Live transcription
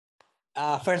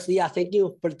Firstly, thank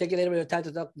you for taking a little bit of time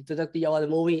to talk to you about the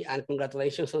movie, and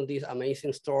congratulations on this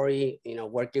amazing story. You know,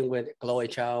 working with Chloe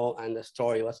Chow, and the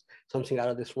story was something out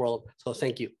of this world. So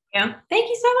thank you. Yeah, thank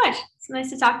you so much. It's nice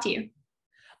to talk to you.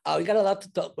 We got a lot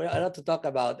to talk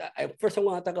about. First, I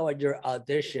want to talk about your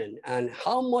audition and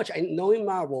how much, knowing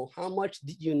Marvel, how much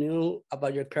did you knew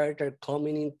about your character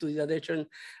coming into the audition,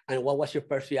 and what was your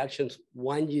first reactions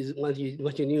once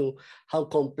you knew how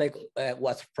complex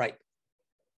was Sprite?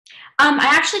 I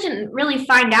actually didn't really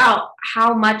find out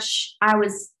how much I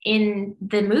was in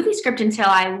the movie script until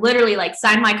I literally like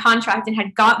signed my contract and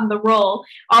had gotten the role,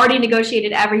 already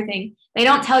negotiated everything. They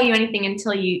don't tell you anything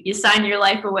until you sign your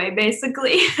life away,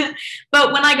 basically.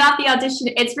 But when I got the audition,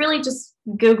 it's really just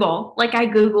Google. Like I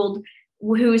Googled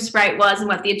who Sprite was and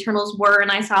what the Eternals were,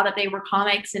 and I saw that they were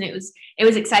comics, and it was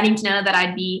exciting to know that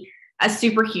I'd be a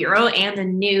superhero and a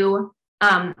new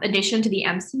addition to the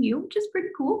MCU, which is pretty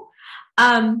cool.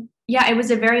 Yeah, it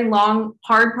was a very long,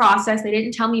 hard process. They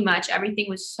didn't tell me much. Everything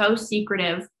was so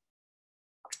secretive.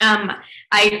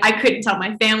 I couldn't tell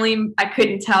my family. I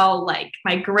couldn't tell like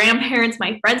my grandparents,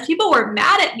 my friends. People were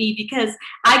mad at me because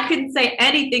I couldn't say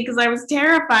anything because I was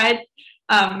terrified.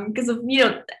 Because of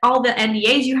all the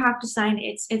NDAs you have to sign.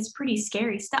 It's pretty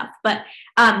scary stuff. But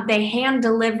they hand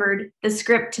delivered the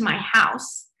script to my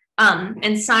house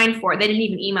and signed for it. They didn't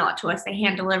even email it to us. They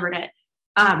hand delivered it.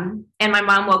 And my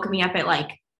mom woke me up at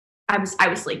like I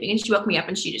was sleeping, and she woke me up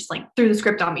and she just like threw the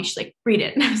script on me. She's like, read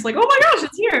it. And I was like, oh my gosh,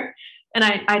 it's here. And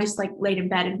I just like laid in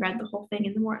bed and read the whole thing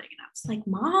in the morning. And I was like,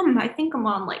 Mom, I think I'm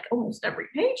on like almost every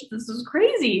page. This is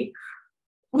crazy.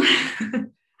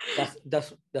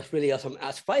 That's really awesome.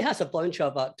 Sprite has a bunch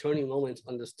of turning moments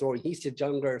on the story. He's the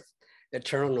younger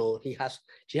Eternal.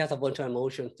 She has a bunch of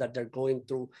emotions that they're going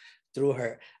through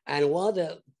her. And one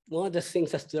of the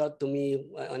things that stood out to me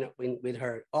with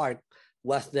her art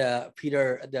was the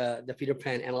Peter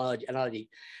Pan analogy.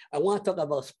 I want to talk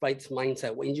about Sprite's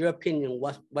mindset. In your opinion,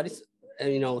 what is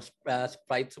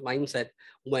Sprite's mindset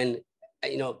when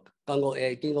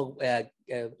Kingo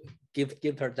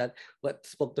give her that, what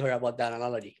spoke to her about that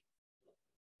analogy?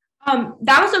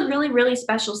 That was a really, really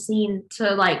special scene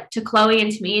to Chloe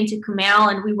and to me and to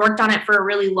Kumail, and we worked on it for a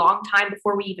really long time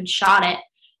before we even shot it.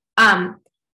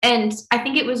 And I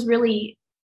think it was really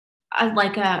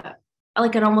like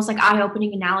an almost like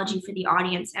eye-opening analogy for the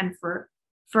audience and for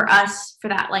us, for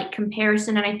that like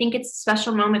comparison. And I think it's a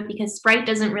special moment because Sprite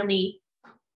doesn't really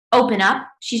open up.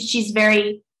 She's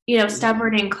very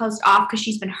stubborn and closed off because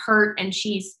she's been hurt and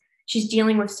she's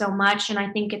dealing with so much. And I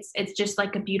think it's just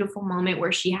like a beautiful moment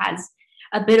where she has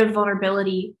a bit of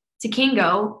vulnerability to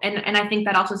Kingo, and I think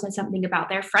that also says something about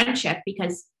their friendship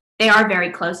because they are very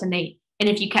close. And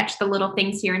if you catch the little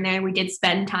things here and there, we did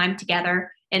spend time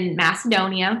together in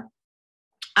Macedonia.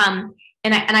 And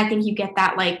I think you get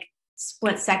that like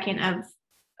split second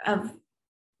of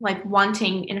like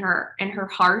wanting in her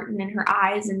heart and in her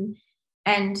eyes, and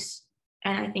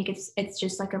I think it's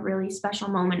just like a really special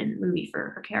moment in the movie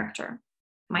for her character,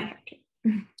 my character.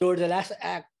 So the last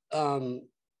act,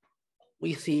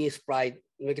 we see Sprite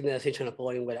making the decision of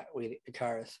going with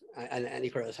Icarus and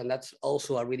Icarus, and that's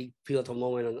also a really pivotal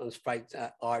moment on Sprite's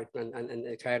arc and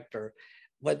the character.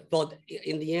 But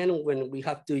in the end, when we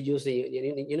have to use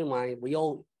the Unimind, we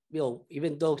all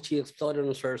even though she exploded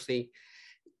on Cersei,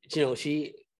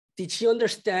 did she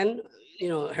understand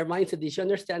her mindset? Did she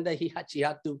understand that she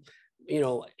had to,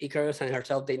 Icarus and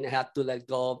herself, they had to let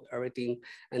go of everything,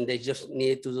 and they just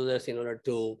needed to do this in order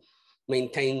to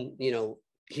maintain the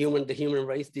human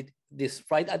race? Did this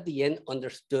Sprite at the end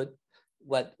understood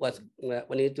what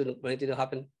needed to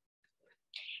happen?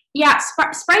 Yeah,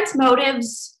 Sprite's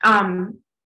motives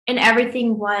and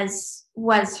everything was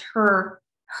her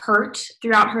hurt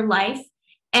throughout her life,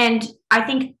 and I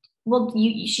think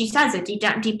she says it deep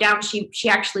down she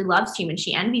actually loves humans.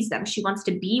 She envies them. She wants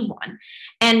to be one,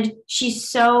 and she's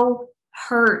so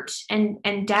hurt and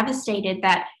devastated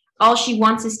that all she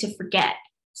wants is to forget.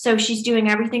 So she's doing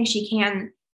everything she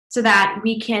can so that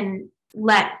we can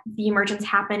let the emergence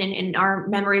happen and our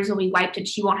memories will be wiped and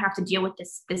she won't have to deal with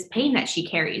this pain that she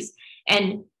carries.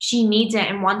 And she needs it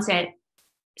and wants it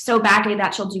so badly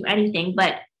that she'll do anything.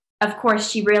 But of course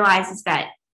she realizes that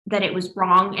it was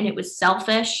wrong and it was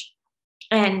selfish,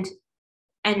 and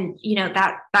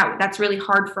that's really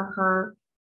hard for her.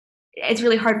 It's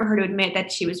really hard for her to admit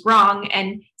that she was wrong,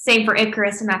 and same for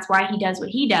Icarus, and that's why he does what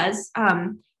he does,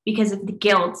 because of the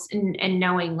guilt and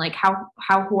knowing like how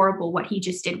horrible what he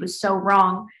just did was so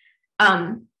wrong.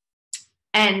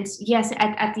 And yes,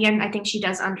 at the end I think she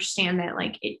does understand that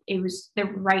like it was the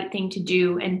right thing to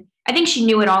do, and I think she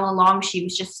knew it all along. She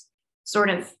was just sort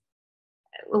of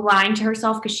lying to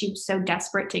herself because she was so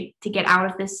desperate to get out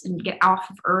of this and get off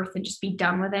of Earth and just be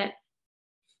done with it.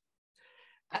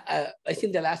 I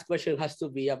think the last question has to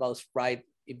be about Sprite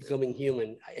becoming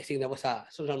human. I think that was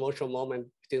such an emotional moment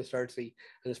between Cersei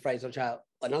and Sprite,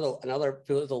 another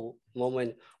pivotal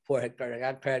moment for her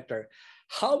character.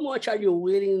 How much are you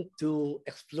willing to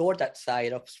explore that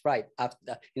side of Sprite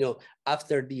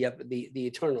after the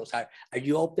Eternals? Are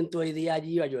you open to the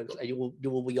idea?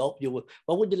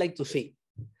 What would you like to see?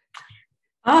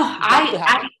 Oh,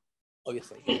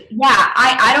 obviously. Yeah,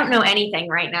 I don't know anything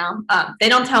right now. They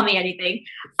don't tell me anything.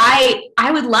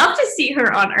 I would love to see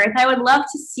her on Earth. I would love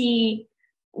to see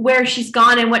where she's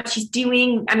gone and what she's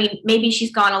doing. I mean, maybe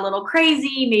she's gone a little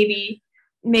crazy. Maybe.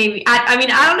 I mean,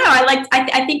 I don't know.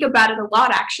 I think about it a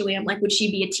lot, actually. I'm like, would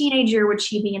she be a teenager? Would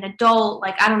she be an adult?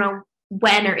 Like, I don't know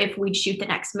when or if we'd shoot the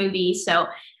next movie. So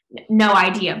no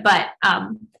idea. But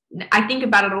I think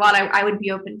about it a lot. I would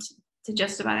be open to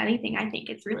just about anything. I think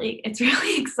it's really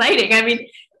exciting. I mean,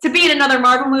 to be in another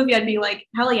Marvel movie, I'd be like,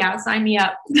 hell yeah, sign me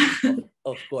up.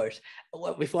 Of course.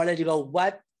 Well, before I let you go,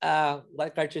 what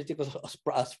characteristics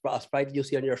of Sprite do you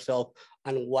see on yourself,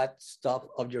 and what stuff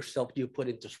of yourself do you put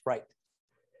into Sprite?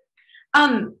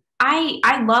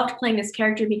 I loved playing this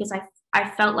character because I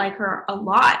felt like her a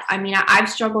lot. I mean, I've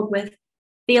struggled with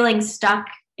feeling stuck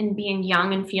in being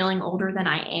young and feeling older than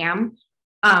I am.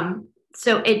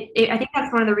 So I think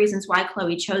that's one of the reasons why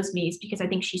Chloe chose me, is because I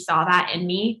think she saw that in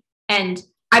me. And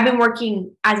I've been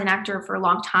working as an actor for a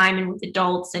long time and with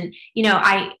adults, and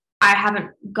I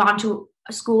haven't gone to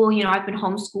a school. I've been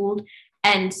homeschooled,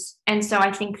 and so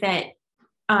I think that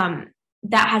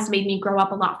that has made me grow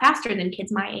up a lot faster than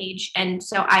kids my age. And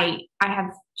so I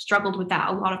have struggled with that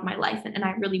a lot of my life. And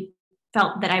I really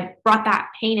felt that I brought that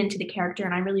pain into the character,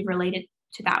 and I really related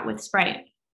to that with Sprite.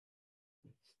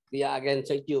 Yeah, again,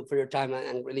 thank you for your time,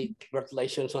 and really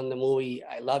congratulations on the movie.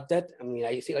 I loved it. I mean,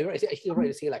 I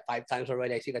already seen it like 5 times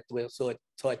already. I think I saw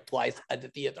it twice at the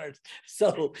theaters.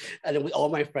 So, and with all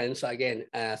my friends. So again,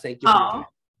 thank you. Oh,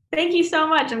 thank you so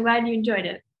much. I'm glad you enjoyed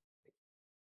it.